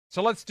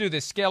So let's do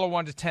this. Scale of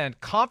 1 to 10.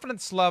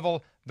 Confidence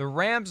level, the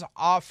Rams'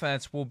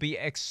 offense will be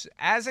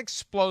as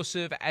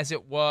explosive as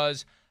it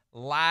was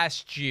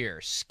last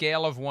year.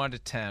 Scale of 1 to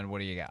 10. What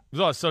do you got?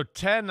 So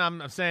 10,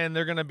 I'm saying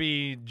they're going to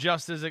be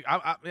just as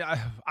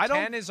I don't.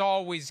 10 is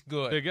always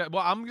good.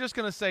 Well, I'm just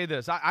going to say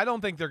this. I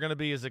don't think they're going to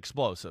be as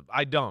explosive.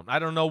 I don't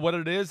know what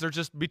it is. They're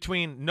just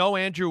between no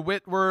Andrew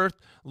Whitworth,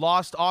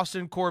 lost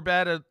Austin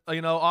Corbett,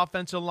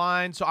 offensive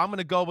line. So I'm going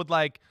to go with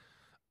like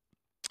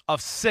a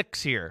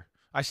 6 here.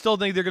 I still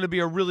think they're going to be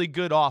a really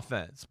good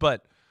offense,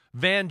 but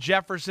Van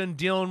Jefferson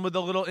dealing with a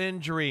little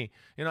injury,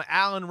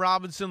 Allen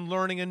Robinson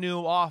learning a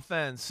new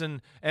offense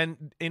and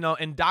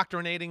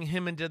indoctrinating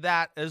him into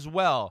that as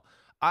well.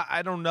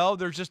 I don't know.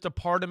 There's just a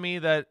part of me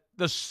that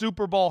the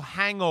Super Bowl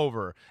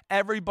hangover,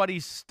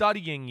 everybody's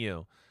studying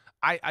you.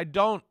 I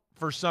don't,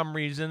 for some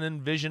reason,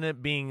 envision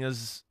it being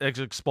as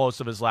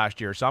explosive as last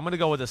year. So I'm going to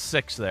go with a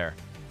 6 there.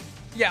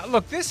 Yeah,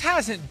 look, this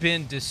hasn't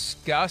been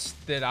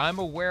discussed that I'm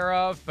aware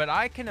of, but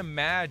I can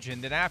imagine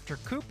that after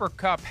Cooper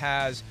Kupp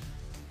has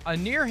a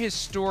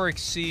near-historic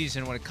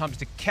season when it comes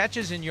to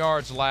catches and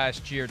yards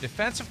last year,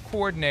 defensive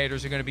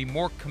coordinators are going to be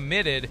more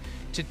committed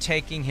to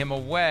taking him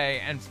away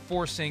and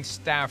forcing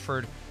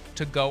Stafford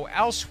to go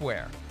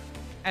elsewhere.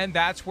 And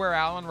that's where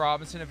Allen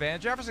Robinson and Van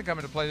Jefferson come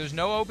into play. There's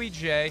no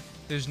OBJ.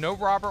 There's no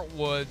Robert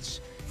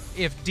Woods.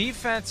 If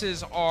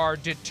defenses are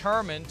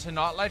determined to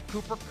not let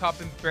Cooper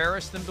Kupp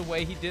embarrass them the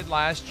way he did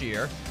last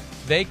year,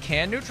 they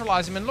can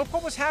neutralize him. And look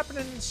what was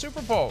happening in the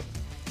Super Bowl.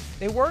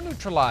 They were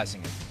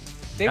neutralizing him.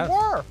 They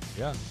were.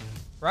 Yeah.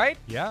 Right?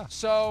 Yeah.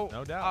 So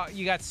no doubt.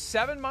 You got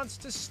 7 months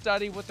to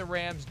study what the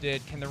Rams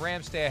did. Can the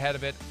Rams stay ahead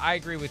of it? I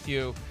agree with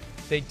you.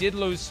 They did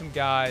lose some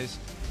guys.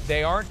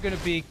 They aren't going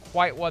to be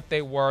quite what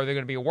they were. They're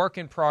going to be a work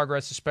in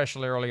progress,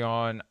 especially early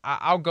on.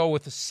 I'll go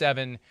with a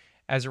 7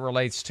 as it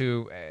relates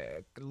to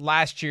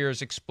last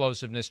year's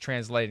explosiveness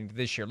translating to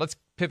this year. Let's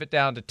pivot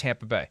down to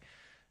Tampa Bay.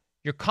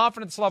 Your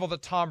confidence level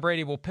that Tom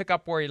Brady will pick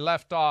up where he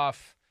left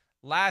off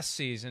last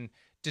season,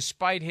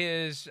 despite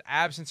his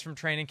absence from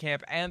training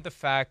camp and the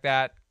fact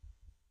that,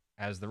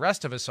 as the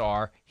rest of us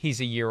are, he's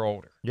a year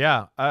older.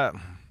 Yeah,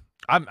 I'm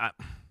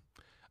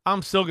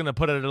still going to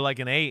put it at like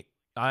an 8.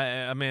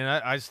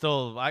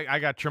 I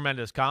got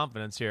tremendous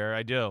confidence here.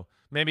 I do.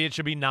 Maybe it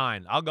should be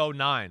 9. I'll go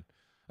 9.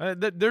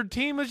 Their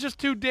team is just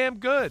too damn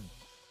good.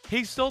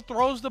 He still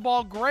throws the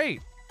ball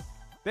great.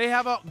 They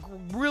have a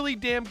really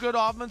damn good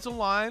offensive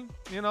line.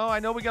 I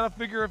know we got to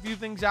figure a few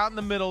things out in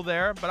the middle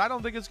there, but I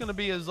don't think it's going to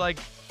be as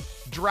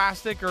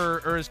drastic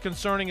or as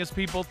concerning as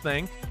people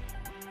think.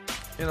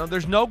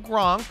 There's no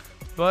Gronk,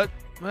 but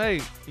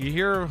hey, you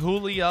hear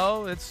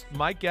Julio, it's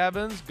Mike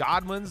Evans,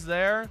 Godwin's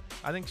there.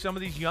 I think some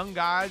of these young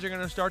guys are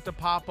going to start to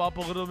pop up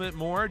a little bit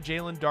more.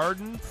 Jalen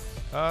Darden.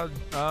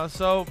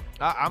 So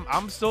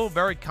I'm still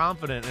very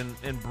confident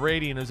in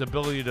Brady and his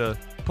ability to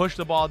push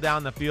the ball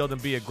down the field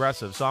and be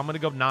aggressive. So I'm going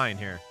to go 9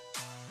 here.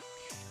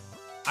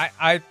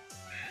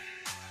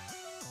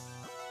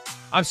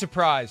 I'm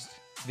surprised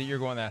that you're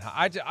going that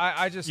high.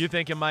 I just you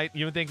think it might.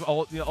 You think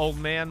old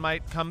man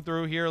might come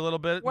through here a little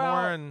bit more.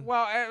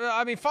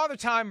 I mean, Father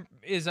Time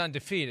is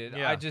undefeated.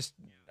 Yeah.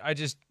 I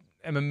just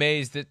am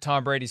amazed that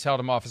Tom Brady's held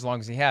him off as long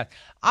as he has.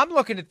 I'm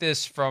looking at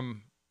this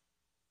from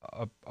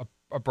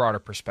a broader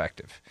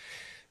perspective.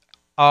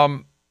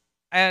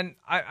 And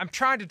I'm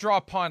trying to draw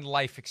upon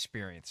life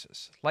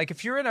experiences. Like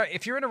if you're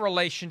in a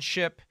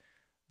relationship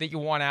that you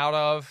want out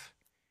of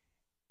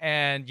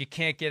and you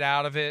can't get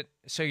out of it,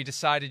 so you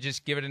decide to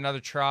just give it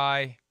another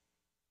try,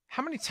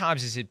 how many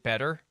times is it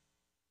better?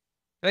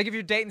 Like if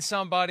you're dating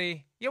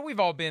somebody, we've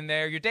all been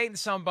there. You're dating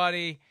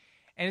somebody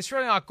and it's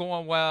really not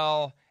going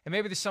well, and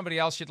maybe there's somebody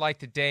else you'd like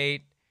to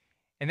date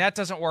and that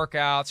doesn't work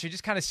out. So you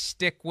just kind of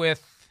stick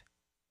with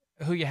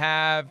who you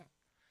have.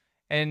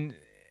 And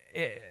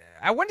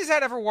when does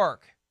that ever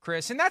work,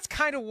 Chris? And that's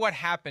kind of what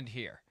happened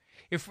here.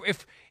 If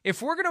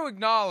we're going to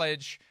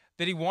acknowledge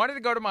that he wanted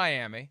to go to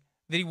Miami,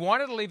 that he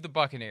wanted to leave the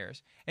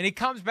Buccaneers, and he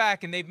comes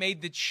back and they've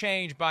made the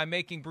change by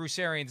making Bruce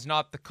Arians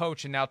not the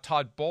coach and now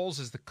Todd Bowles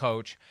is the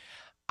coach,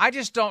 I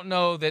just don't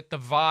know that the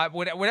vibe,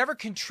 whatever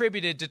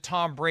contributed to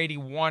Tom Brady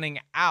wanting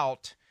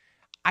out,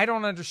 I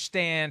don't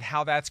understand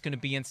how that's going to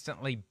be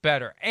instantly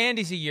better. And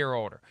he's a year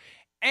older.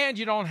 And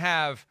you don't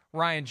have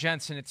Ryan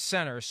Jensen at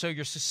center, so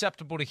you're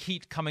susceptible to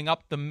heat coming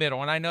up the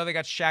middle. And I know they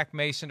got Shaq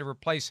Mason to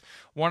replace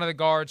one of the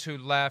guards who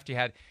left. You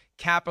had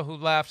Kappa who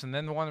left, and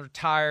then the one that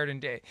retired.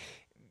 And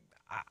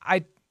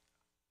I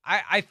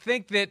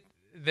think that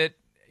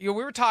we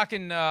were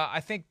talking,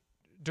 I think,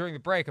 during the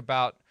break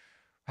about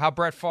how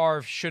Brett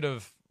Favre should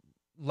have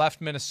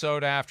left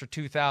Minnesota after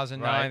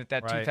 2009,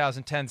 that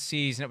 2010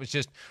 season. It was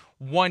just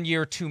 1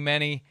 year too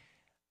many.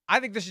 I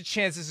think there's a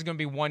chance this is going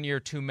to be 1 year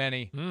too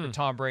many for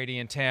Tom Brady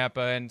in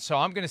Tampa. And so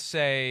I'm going to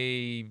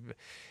say,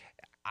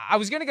 I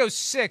was going to go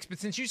 6, but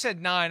since you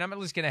said 9, I'm at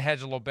least going to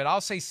hedge a little bit.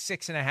 I'll say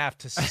 6.5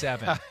 to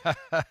 7.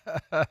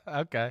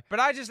 Okay. But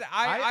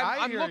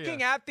I'm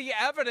looking at the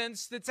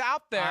evidence that's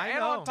out there.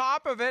 And on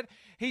top of it,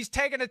 he's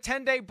taken a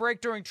 10-day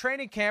break during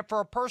training camp for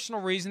a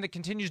personal reason that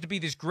continues to be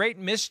this great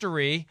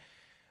mystery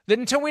that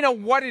until we know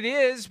what it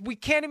is, we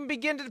can't even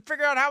begin to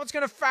figure out how it's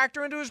going to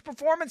factor into his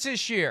performance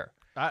this year.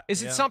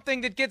 Is it something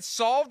that gets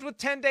solved with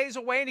 10 days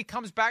away and he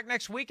comes back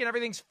next week and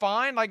everything's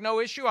fine? Like, no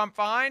issue, I'm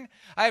fine.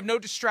 I have no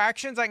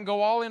distractions. I can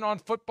go all in on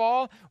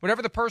football.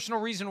 Whatever the personal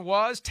reason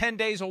was, 10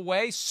 days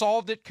away,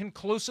 solved it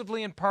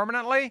conclusively and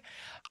permanently.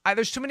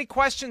 There's too many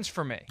questions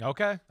for me.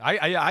 Okay.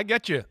 I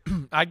get you.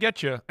 I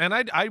get you. And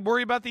I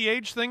worry about the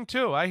age thing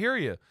too. I hear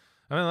you.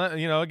 I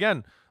mean,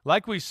 again,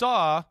 like we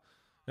saw,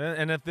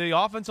 and if the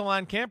offensive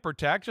line can't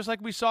protect, just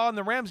like we saw in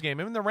the Rams game,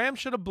 I mean, the Rams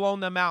should have blown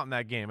them out in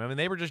that game. I mean,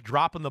 they were just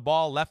dropping the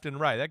ball left and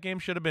right. That game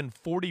should have been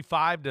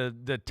 45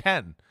 to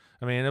 10.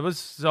 I mean, it was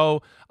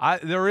so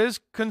there is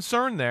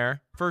concern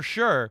there for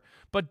sure.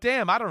 But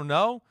damn, I don't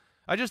know.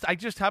 I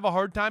just have a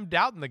hard time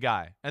doubting the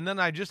guy. And then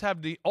I just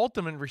have the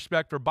ultimate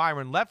respect for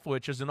Byron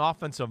Leftwich as an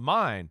offensive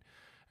mind.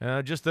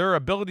 Just their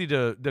ability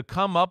to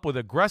come up with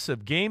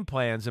aggressive game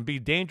plans and be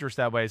dangerous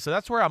that way. So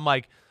that's where I'm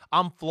like,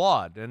 I'm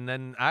flawed. And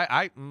then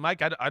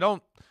Mike, I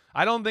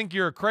don't think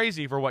you're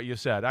crazy for what you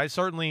said.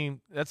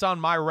 That's on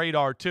my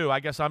radar too.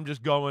 I guess I'm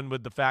just going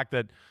with the fact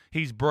that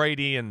he's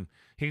Brady and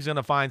he's going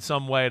to find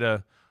some way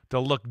to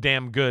look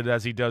damn good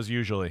as he does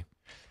usually.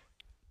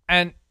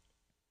 And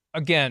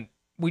again,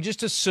 we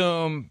just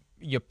assume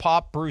you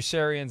pop Bruce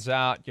Arians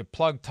out, you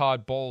plug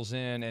Todd Bowles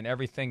in, and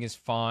everything is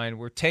fine.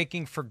 We're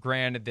taking for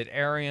granted that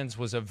Arians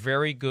was a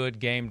very good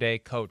game day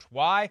coach.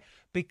 Why?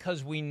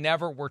 Because we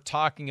never were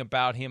talking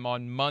about him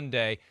on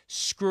Monday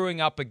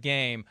screwing up a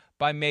game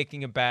by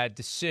making a bad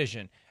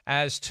decision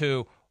as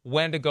to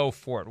when to go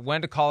for it,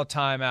 when to call a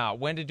timeout,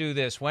 when to do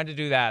this, when to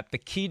do that, the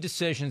key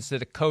decisions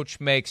that a coach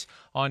makes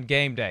on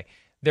game day.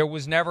 There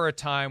was never a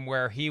time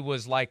where he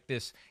was like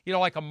this,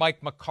 like a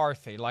Mike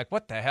McCarthy, like,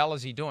 what the hell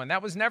is he doing?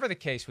 That was never the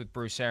case with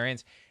Bruce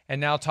Arians. And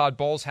now Todd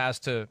Bowles has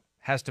to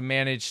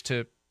manage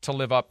to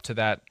live up to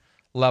that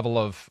level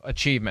of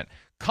achievement.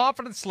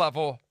 Confidence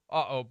level,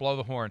 blow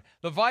the horn.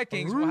 The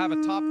Vikings will have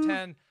a top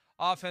 10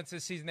 offense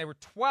this season. They were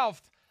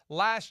 12th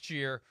last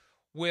year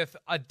with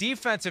a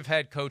defensive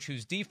head coach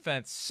whose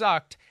defense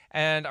sucked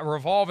and a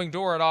revolving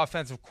door at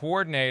offensive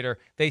coordinator.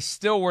 They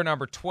still were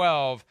number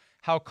 12.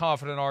 How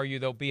confident are you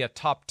they'll be a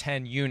top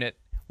 10 unit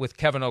with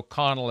Kevin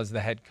O'Connell as the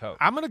head coach?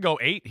 I'm going to go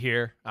 8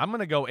 here. I'm going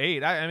to go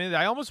 8. I mean,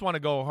 I almost want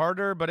to go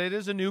harder, but it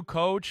is a new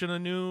coach and a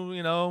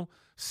new,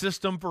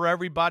 system for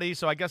everybody.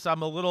 So I guess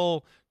I'm a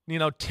little,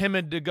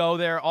 timid to go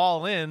there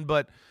all in.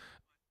 But,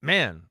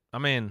 man, I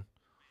mean,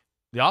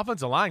 the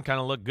offensive line kind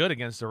of looked good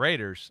against the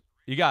Raiders.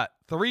 You got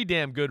 3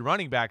 damn good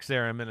running backs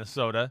there in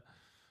Minnesota.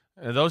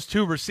 Those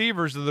 2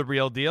 receivers are the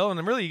real deal, and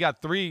then really you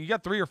got 3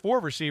 or 4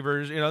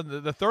 receivers.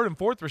 The third and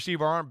fourth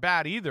receiver aren't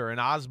bad either, and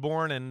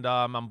Osborne and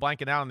I'm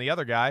blanking out on the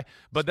other guy.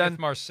 But Smith then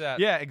Marset.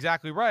 Yeah,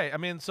 exactly right. I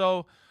mean,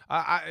 so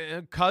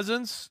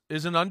Cousins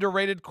is an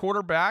underrated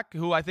quarterback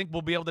who I think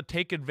will be able to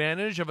take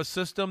advantage of a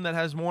system that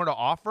has more to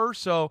offer.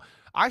 So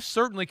I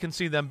certainly can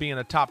see them being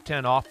a top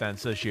 10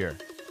 offense this year.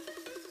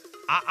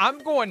 I'm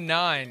going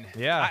 9.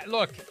 Yeah.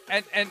 Look,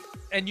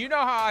 and you know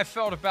how I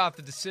felt about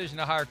the decision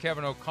to hire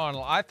Kevin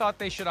O'Connell. I thought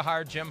they should have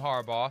hired Jim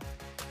Harbaugh.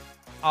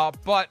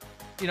 But,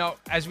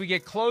 as we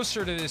get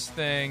closer to this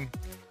thing,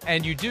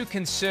 and you do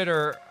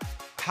consider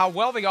how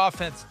well the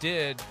offense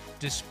did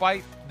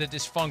despite the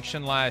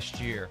dysfunction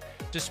last year,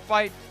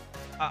 despite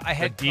a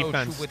head coach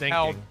who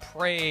withheld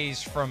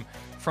praise from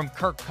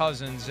Kirk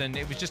Cousins, and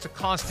it was just a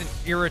constant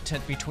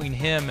irritant between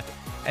him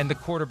and the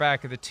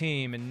quarterback of the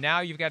team. And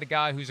now you've got a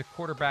guy who's a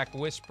quarterback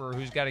whisperer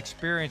who's got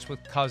experience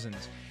with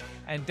Cousins.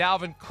 And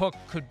Dalvin Cook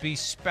could be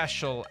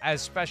special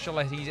as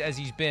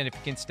he's been if he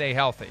can stay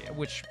healthy,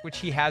 which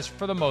he has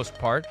for the most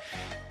part.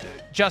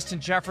 Justin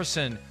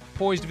Jefferson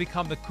poised to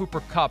become the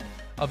Cooper Kupp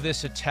of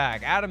this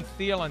attack. Adam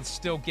Thielen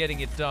still getting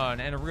it done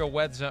and a real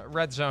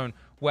red zone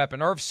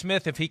weapon. Irv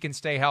Smith, if he can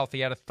stay healthy,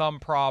 had a thumb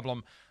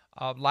problem.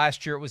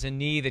 Last year it was a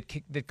knee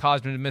that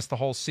caused him to miss the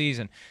whole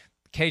season.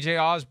 KJ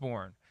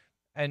Osborne.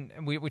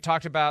 And we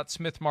talked about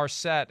Smith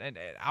Marset and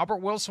Albert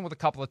Wilson with a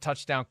couple of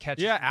touchdown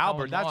catches. Yeah,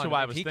 Albert, that's who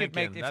I was thinking.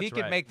 If he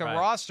could make the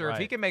roster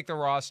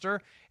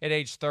at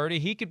age 30,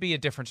 he could be a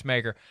difference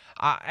maker.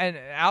 And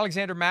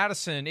Alexander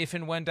Mattison, if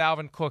and when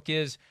Dalvin Cook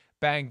is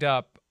banged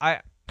up,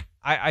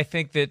 I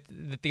think that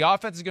the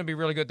offense is going to be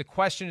really good. The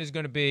question is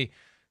going to be,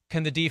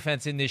 can the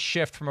defense in this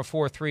shift from a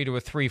 4-3 to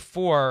a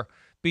 3-4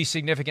 be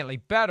significantly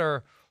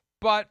better?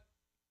 But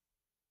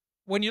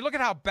when you look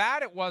at how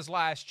bad it was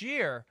last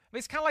year, I mean,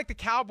 it's kind of like the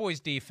Cowboys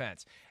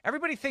defense.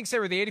 Everybody thinks they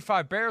were the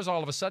 85 Bears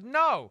all of a sudden.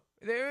 No.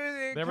 They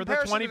were the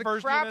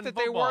 21st crap that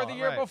they were the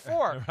year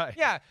before. Right.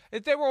 Yeah,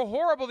 they were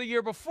horrible the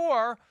year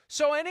before,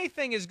 so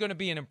anything is going to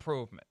be an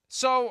improvement.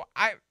 So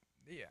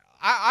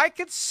I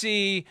could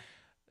see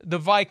the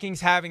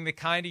Vikings having the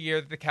kind of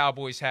year that the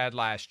Cowboys had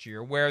last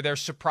year, where they're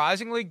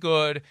surprisingly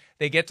good,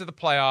 they get to the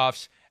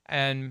playoffs,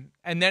 and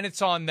then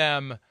it's on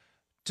them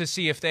to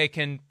see if they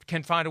can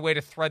find a way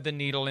to thread the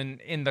needle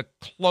in the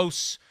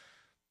close,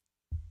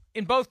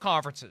 in both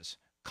conferences,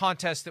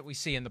 contests that we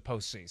see in the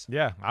postseason.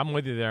 Yeah, I'm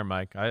with you there,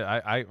 Mike.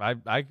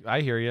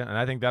 I hear you, and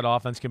I think that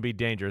offense can be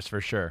dangerous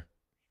for sure.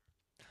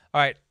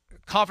 All right,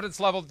 confidence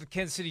level that the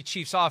Kansas City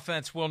Chiefs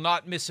offense will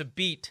not miss a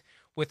beat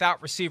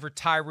without receiver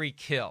Tyreek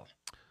Hill.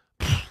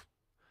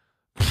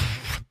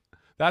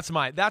 That's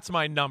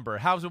my number.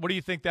 What do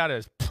you think that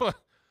is?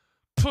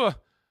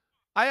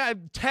 I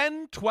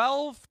 10,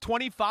 12,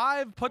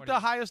 25. Put the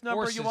highest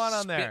number you want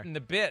on there. Spitting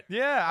the bit.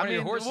 Yeah, I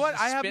mean, what?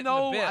 I have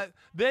no.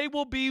 They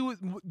will be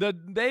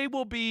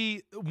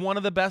one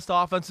of the best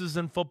offenses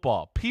in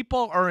football.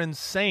 People are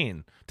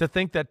insane to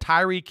think that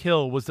Tyreek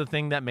Hill was the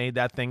thing that made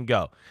that thing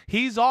go.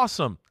 He's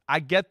awesome. I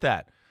get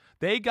that.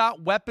 They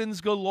got weapons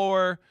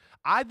galore.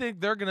 I think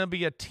they're going to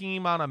be a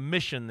team on a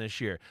mission this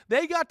year.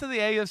 They got to the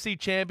AFC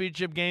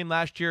Championship game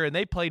last year, and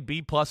they played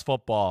B-plus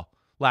football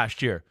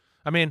last year.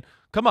 I mean,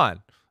 come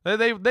on.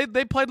 They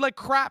played like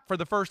crap for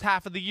the first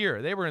half of the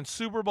year. They were in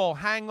Super Bowl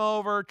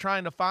hangover,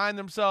 trying to find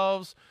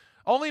themselves.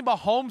 Only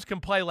Mahomes can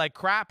play like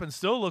crap and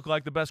still look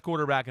like the best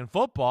quarterback in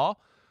football.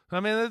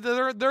 I mean,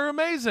 they're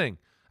amazing.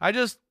 I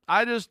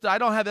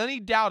don't have any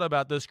doubt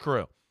about this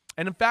crew.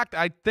 And in fact,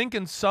 I think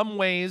in some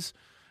ways,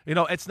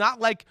 it's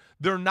not like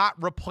they're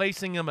not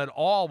replacing him at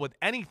all with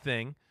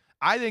anything.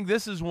 I think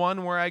this is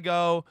one where I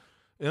go,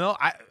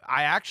 I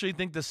actually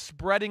think the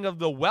spreading of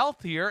the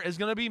wealth here is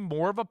going to be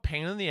more of a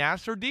pain in the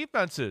ass for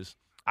defenses.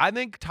 I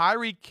think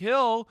Tyreek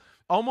Hill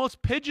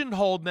almost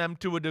pigeonholed them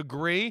to a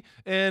degree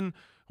in,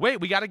 wait,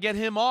 we got to get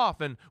him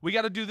off, and we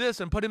got to do this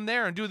and put him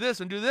there and do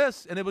this and do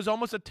this. And it was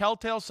almost a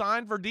telltale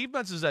sign for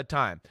defenses at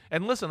time.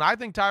 And listen, I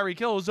think Tyreek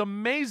Hill is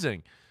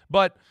amazing.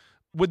 But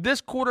with this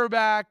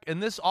quarterback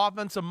and this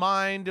offensive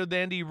mind with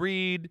Andy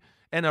Reid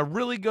and a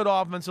really good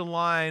offensive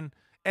line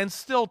and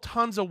still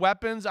tons of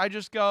weapons, I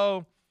just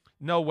go,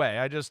 no way.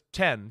 I just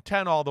 10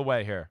 all the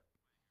way here.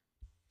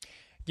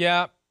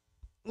 Yeah.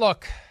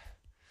 Look,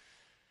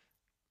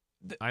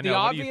 the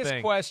obvious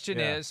question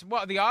is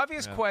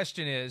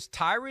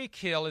Tyreek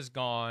Hill is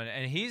gone,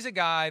 and he's a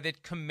guy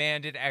that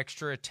commanded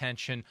extra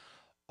attention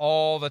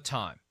all the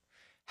time.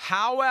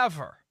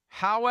 However,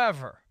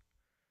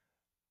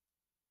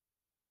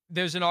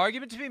 there's an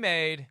argument to be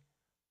made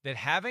that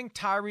having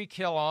Tyreek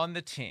Hill on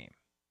the team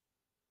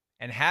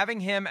and having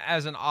him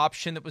as an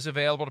option that was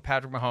available to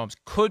Patrick Mahomes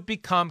could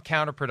become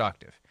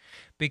counterproductive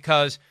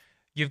because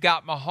you've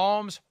got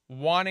Mahomes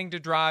wanting to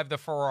drive the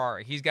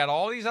Ferrari. He's got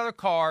all these other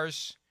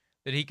cars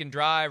that he can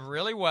drive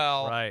really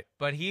well, right,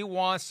 but he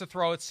wants to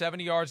throw it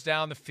 70 yards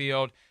down the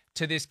field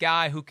to this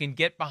guy who can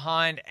get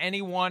behind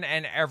anyone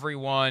and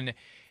everyone.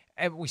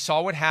 And we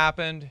saw what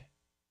happened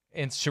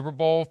in Super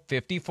Bowl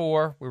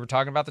 54. We were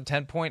talking about the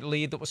 10-point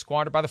lead that was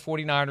squandered by the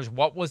 49ers.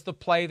 What was the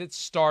play that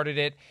started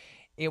it?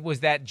 It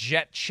was that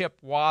jet chip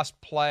wasp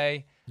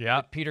play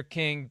that Peter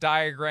King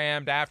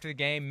diagrammed after the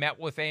game, met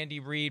with Andy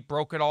Reid,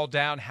 broke it all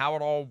down, how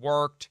it all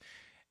worked,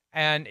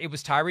 and it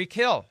was Tyreek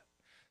Hill.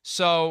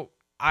 So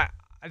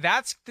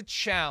that's the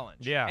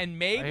challenge. Yeah, and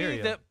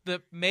maybe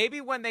maybe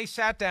when they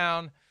sat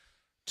down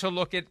to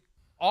look at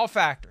all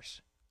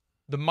factors,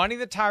 the money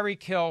that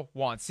Tyreek Hill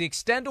wants, the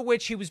extent to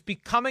which he was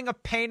becoming a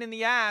pain in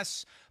the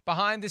ass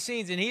behind the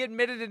scenes, and he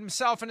admitted it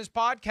himself in his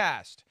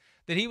podcast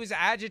that he was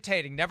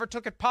agitating, never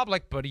took it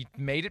public, but he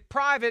made it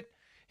private.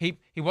 He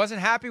wasn't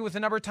happy with the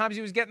number of times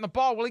he was getting the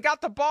ball. Well, he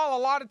got the ball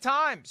a lot of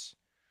times.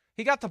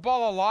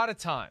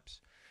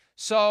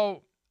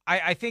 So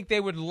I think they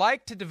would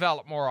like to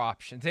develop more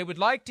options. They would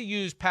like to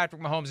use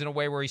Patrick Mahomes in a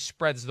way where he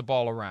spreads the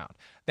ball around.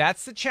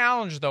 That's the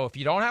challenge, though. If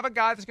you don't have a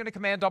guy that's going to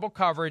command double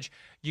coverage,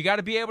 you got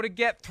to be able to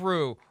get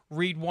through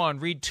read 1,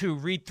 read 2,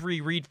 read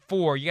 3, read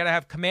 4. You got to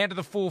have command of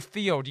the full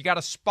field. You got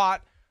to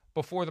spot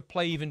before the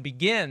play even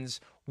begins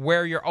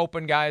where your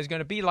open guy is going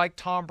to be, like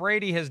Tom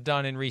Brady has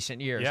done in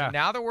recent years. Yeah. And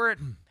now that we're at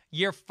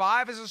year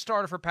 5 as a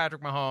starter for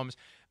Patrick Mahomes,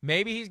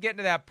 maybe he's getting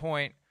to that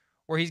point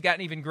where he's got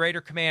an even greater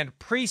command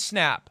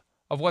pre-snap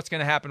of what's going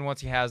to happen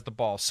once he has the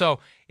ball. So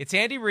it's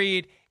Andy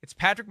Reid, it's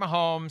Patrick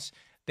Mahomes.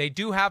 They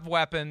do have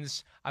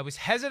weapons. I was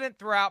hesitant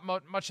throughout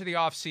much of the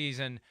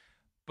offseason,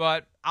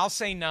 but I'll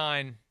say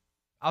 9.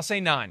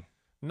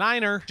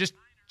 Niner.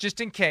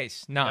 Just in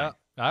case, 9. Yeah.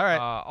 All right.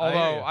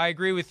 Although I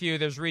agree with you,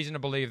 there's reason to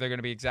believe they're going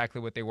to be exactly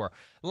what they were.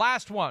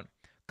 Last one,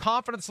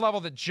 confidence level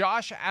that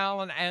Josh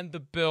Allen and the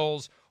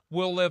Bills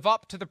will live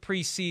up to the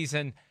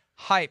preseason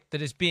hype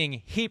that is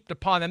being heaped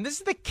upon them. This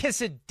is the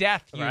kiss of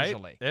death,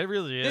 usually. Right? It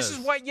really is. This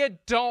is what you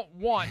don't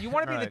want. You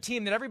want to be the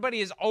team that everybody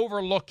is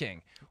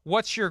overlooking.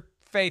 What's your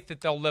faith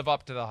that they'll live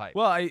up to the hype?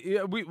 Well,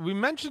 we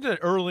mentioned it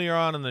earlier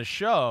on in the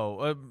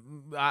show.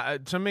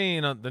 To me,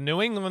 the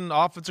New England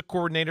offensive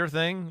coordinator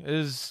thing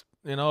is,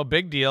 a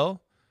big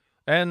deal.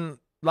 And,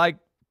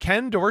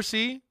 Ken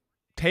Dorsey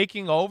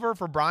taking over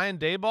for Brian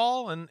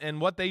Daboll and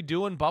what they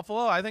do in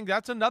Buffalo, I think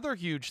that's another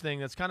huge thing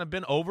that's kind of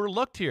been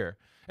overlooked here.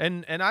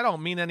 And I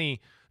don't mean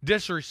any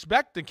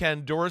disrespect to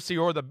Ken Dorsey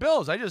or the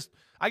Bills.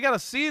 I got to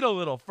see it a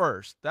little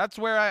first. That's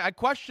where I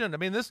question. I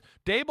mean, this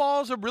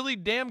Daboll is a really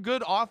damn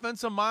good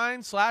offensive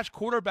mind /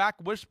 quarterback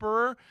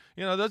whisperer.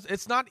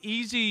 It's not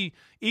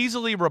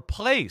easily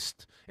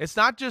replaced. It's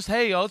not just,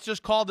 hey, let's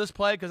just call this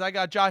play because I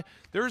got Josh.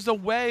 There's a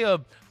way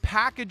of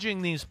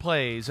packaging these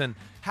plays and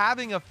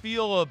having a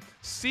feel of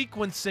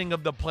sequencing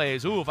of the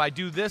plays. Ooh, if I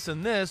do this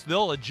and this,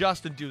 they'll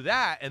adjust and do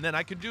that, and then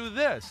I could do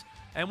this.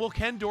 And will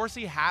Ken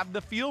Dorsey have the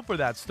feel for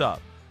that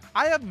stuff?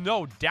 I have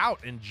no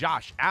doubt in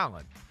Josh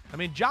Allen. I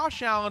mean,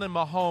 Josh Allen and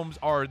Mahomes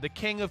are the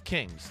king of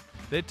kings.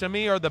 They, to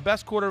me, are the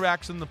best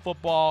quarterbacks in the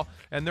football,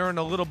 and they're in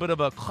a little bit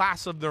of a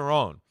class of their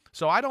own.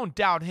 So I don't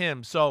doubt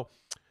him. So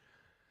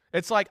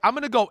it's like I'm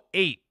going to go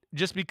 8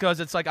 just because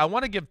it's like I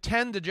want to give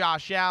 10 to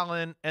Josh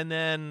Allen, and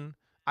then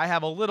I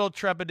have a little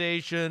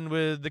trepidation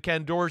with the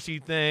Ken Dorsey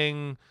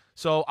thing.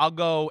 So I'll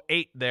go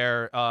 8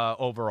 there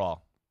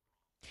overall.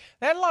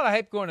 They had a lot of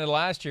hype going into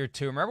last year,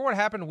 too. Remember what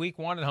happened week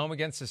 1 at home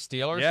against the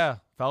Steelers? Yeah.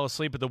 Fell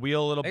asleep at the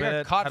wheel a little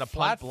bit. Had a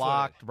punt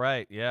blocked.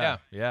 Right. Yeah.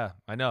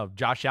 I know.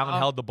 Josh Allen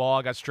held the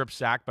ball, got strip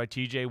sacked by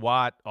TJ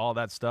Watt, all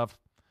that stuff.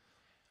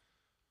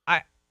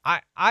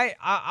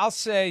 I'll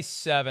say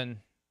 7.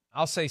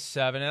 I'll say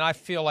 7, and I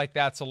feel like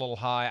that's a little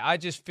high. I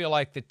just feel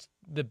like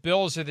the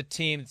Bills are the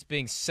team that's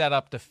being set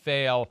up to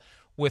fail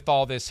with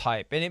all this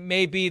hype. And it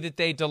may be that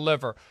they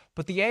deliver,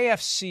 but the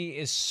AFC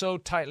is so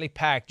tightly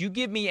packed. You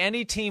give me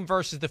any team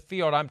versus the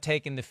field, I'm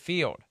taking the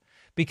field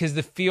because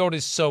the field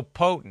is so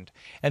potent.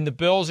 And the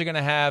Bills are going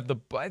to have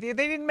they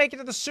didn't make it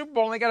to the Super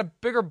Bowl, and they got a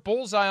bigger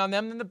bullseye on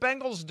them than the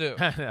Bengals do.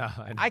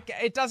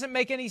 It doesn't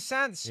make any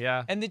sense.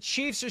 Yeah. And the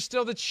Chiefs are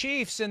still the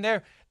Chiefs,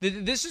 and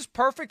this is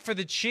perfect for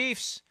the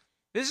Chiefs.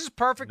 This is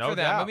perfect for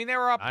them. Doubt. I mean, they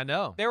were up. I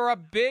know. They were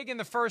up big in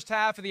the first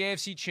half of the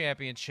AFC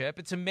Championship.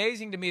 It's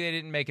amazing to me they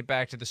didn't make it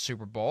back to the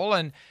Super Bowl,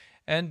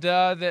 and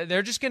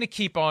they're just going to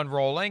keep on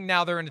rolling.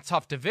 Now they're in a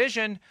tough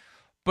division,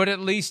 but at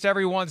least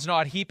everyone's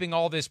not heaping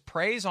all this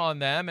praise on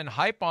them and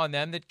hype on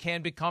them that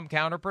can become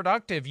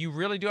counterproductive. You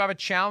really do have a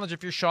challenge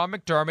if you're Sean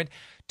McDermott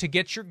to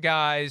get your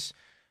guys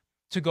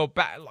to go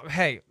back.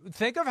 Hey,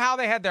 think of how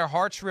they had their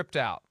hearts ripped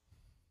out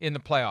in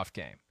the playoff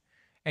game,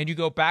 and you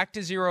go back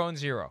to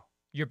 0-0.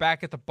 You're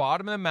back at the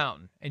bottom of the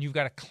mountain, and you've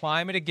got to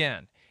climb it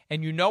again.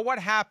 And you know what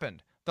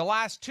happened the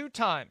last 2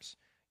 times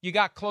you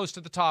got close to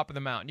the top of the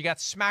mountain. You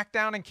got smacked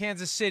down in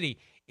Kansas City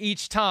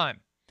each time.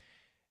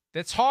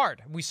 That's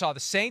hard. We saw the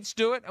Saints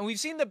do it, and we've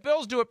seen the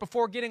Bills do it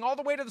before getting all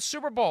the way to the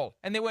Super Bowl,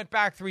 and they went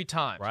back 3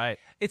 times. Right.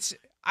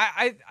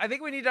 I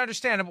think we need to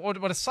understand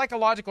what a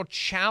psychological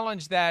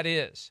challenge that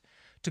is,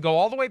 to go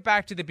all the way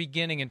back to the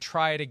beginning and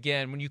try it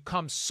again when you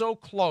come so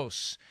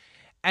close,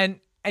 and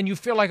you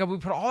feel like we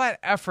put all that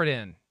effort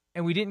in,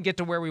 and we didn't get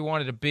to where we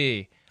wanted to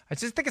be. I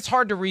just think it's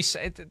hard to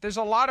reset. There's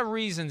a lot of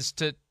reasons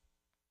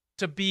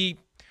to be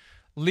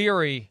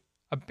leery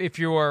if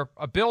you're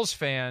a Bills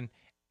fan,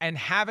 and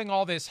having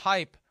all this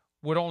hype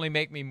would only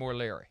make me more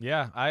leery.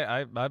 Yeah,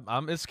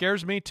 it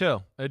scares me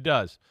too. It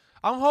does.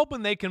 I'm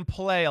hoping they can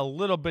play a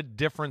little bit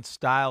different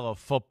style of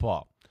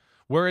football,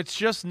 where it's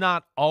just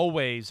not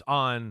always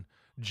on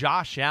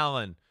Josh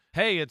Allen.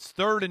 Hey, it's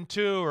 3rd and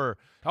 2, or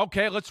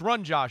okay, let's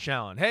run Josh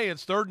Allen. Hey,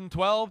 it's 3rd and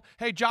 12.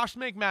 Hey, Josh,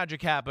 make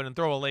magic happen and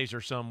throw a laser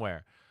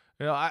somewhere.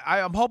 You know,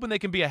 I'm hoping they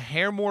can be a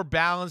hair more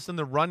balanced in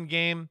the run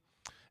game,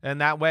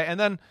 and that way. And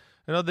then,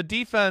 you know, the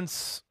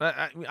defense.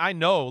 I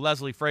know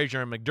Leslie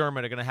Frazier and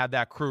McDermott are going to have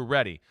that crew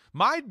ready.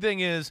 My thing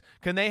is,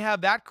 can they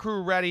have that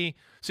crew ready?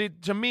 See,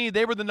 to me,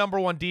 they were the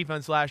 #1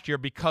 defense last year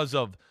because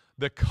of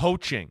the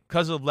coaching,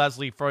 because of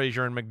Leslie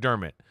Frazier and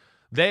McDermott.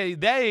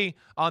 They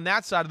on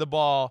that side of the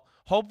ball.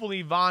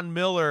 Hopefully, Von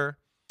Miller,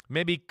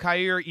 maybe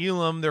Khair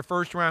Elam, their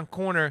first-round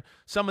corner,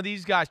 some of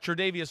these guys,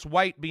 Tre'Davious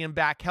White being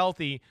back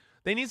healthy,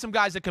 they need some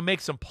guys that can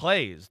make some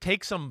plays,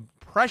 take some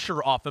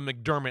pressure off of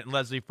McDermott and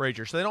Leslie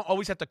Frazier, so they don't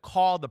always have to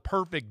call the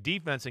perfect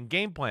defense and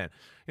game plan.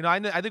 You know,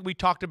 I think we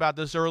talked about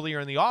this earlier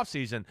in the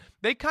offseason.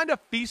 They kind of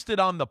feasted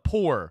on the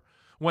poor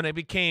when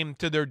it came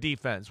to their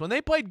defense. When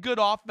they played good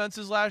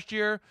offenses last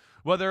year,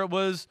 whether it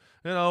was,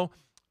 you know,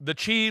 the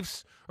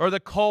Chiefs or the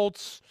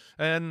Colts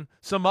and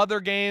some other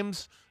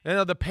games, you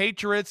know, the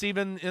Patriots,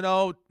 even, you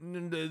know,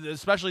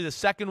 especially the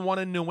second one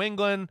in New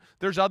England.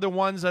 There's other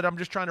ones that I'm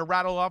just trying to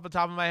rattle off the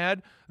top of my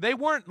head. They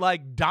weren't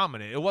like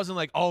dominant. It wasn't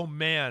like, oh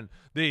man,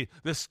 the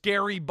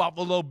scary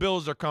Buffalo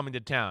Bills are coming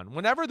to town.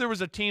 Whenever there was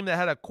a team that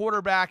had a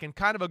quarterback and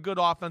kind of a good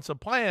offensive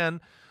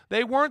plan,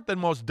 they weren't the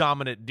most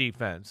dominant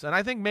defense. And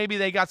I think maybe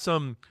they got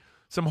some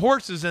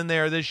horses in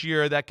there this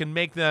year that can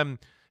make them,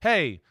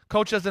 hey,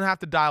 coach doesn't have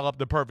to dial up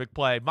the perfect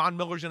play. Von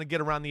Miller's going to get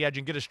around the edge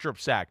and get a strip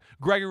sack.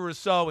 Gregory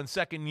Rousseau in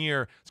second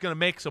year is going to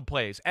make some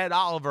plays. Ed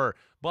Oliver,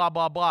 blah,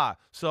 blah, blah.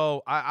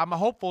 So I'm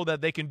hopeful that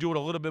they can do it a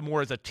little bit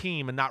more as a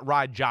team and not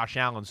ride Josh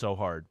Allen so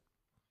hard.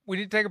 We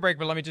need to take a break,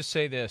 but let me just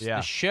say this. Yeah.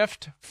 The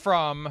shift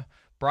from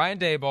Brian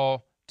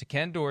Daboll to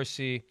Ken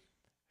Dorsey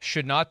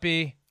should not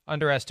be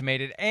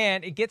underestimated,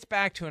 and it gets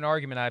back to an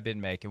argument I've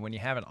been making. When you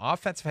have an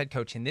offensive head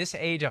coach in this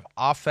age of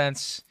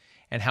offense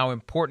and how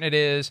important it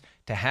is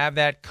to have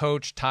that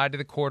coach tied to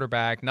the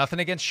quarterback. Nothing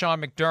against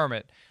Sean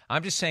McDermott.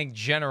 I'm just saying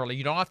generally,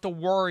 you don't have to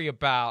worry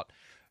about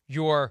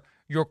your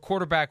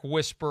quarterback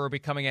whisperer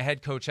becoming a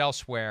head coach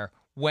elsewhere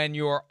when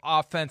your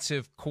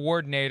offensive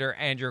coordinator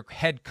and your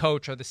head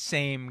coach are the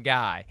same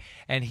guy.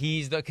 And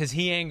because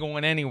he ain't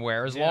going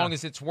anywhere. As long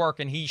as it's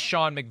working, he's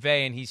Sean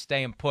McVay and he's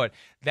staying put.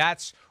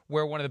 That's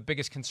where one of the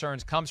biggest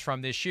concerns comes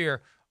from this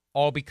year,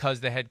 all because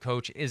the head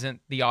coach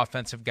isn't the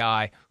offensive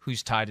guy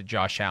who's tied to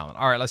Josh Allen.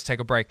 All right, let's take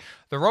a break.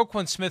 The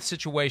Roquan Smith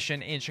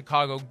situation in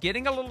Chicago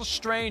getting a little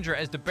stranger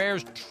as the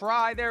Bears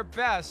try their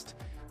best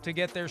to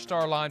get their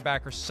star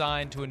linebacker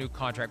signed to a new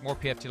contract. More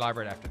PFT Live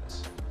right after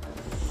this.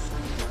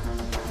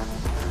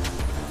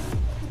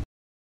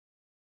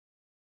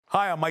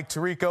 Hi, I'm Mike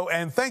Tirico,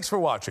 and thanks for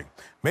watching.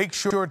 Make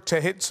sure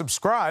to hit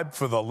subscribe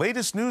for the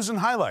latest news and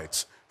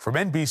highlights from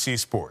NBC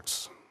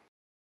Sports.